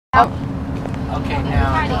Oh. Okay,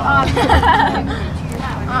 now.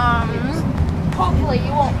 Hopefully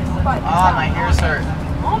you won't. Oh, my ears hurt.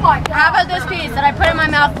 Oh my God. How about this piece that I put in my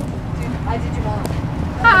mouth? I did your mouth.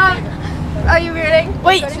 Are you recording?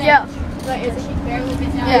 Wait, yeah. Wait, is it barely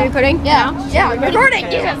been Are you recording? Yeah. Yeah, I'm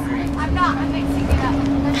recording. Yes. I'm not. I'm mixing it up.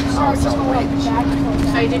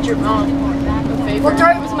 I did your mom a favor What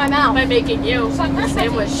throw it was in my mouth? by making you a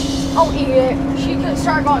sandwich. Oh, eat it. She could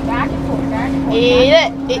start going back and forth, back and forth. Eat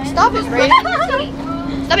it. Stop it,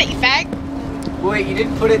 Brayden. Stop it, you fag. Wait, you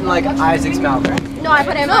didn't put it in like Isaac's mouth, right? No, I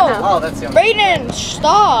put it in my mouth. Oh, that's the only. Brayden,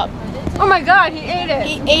 stop. Oh my God, he ate it.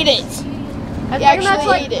 He ate it. I He think that's actually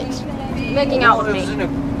like ate it. making out with me.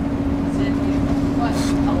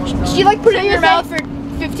 She like put it in your mouth for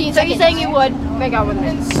 15 seconds. So you're saying you would make out with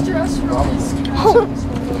me?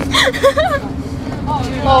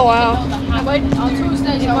 Oh wow. On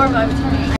Tuesdays,